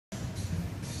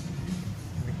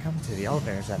Welcome to the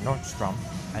elevators at Nordstrom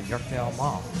at Yorkdale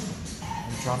Mall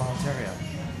in Toronto, Ontario.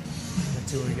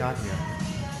 Let's see what we got here.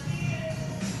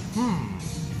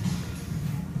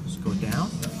 Let's go down.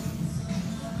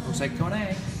 Looks like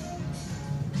KONE.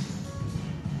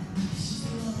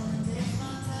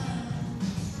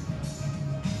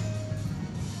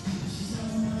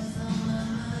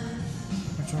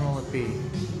 Which one will it be?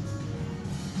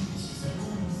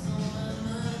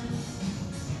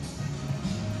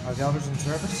 Are the elevators in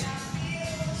service?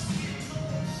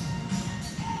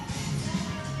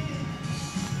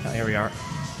 Oh, here we are.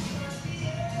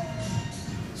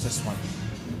 It's this one.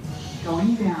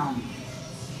 Going down.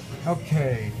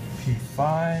 Okay,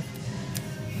 P5.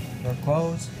 Door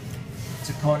closed.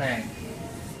 It's a KONE.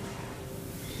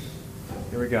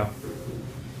 Here we go.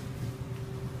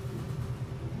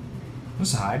 This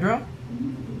is a Hydro?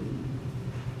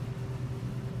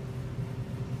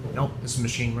 Nope, this is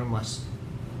machine roomless.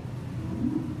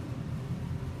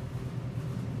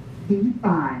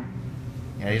 P5.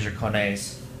 Yeah, these are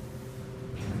KONEs.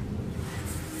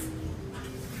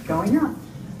 Going up.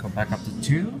 Go back up to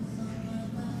 2.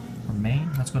 From main.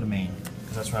 Let's go to main,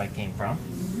 because that's where I came from.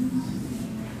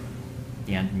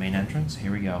 The main entrance.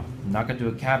 Here we go. I'm not going to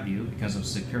do a cab view because of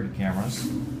security cameras.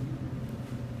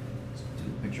 Let's do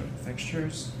a picture of the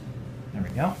fixtures. There we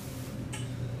go.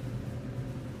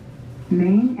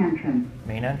 Main entrance.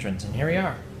 Main entrance, and here we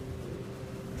are.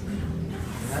 And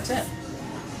that's it.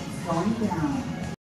 Going down.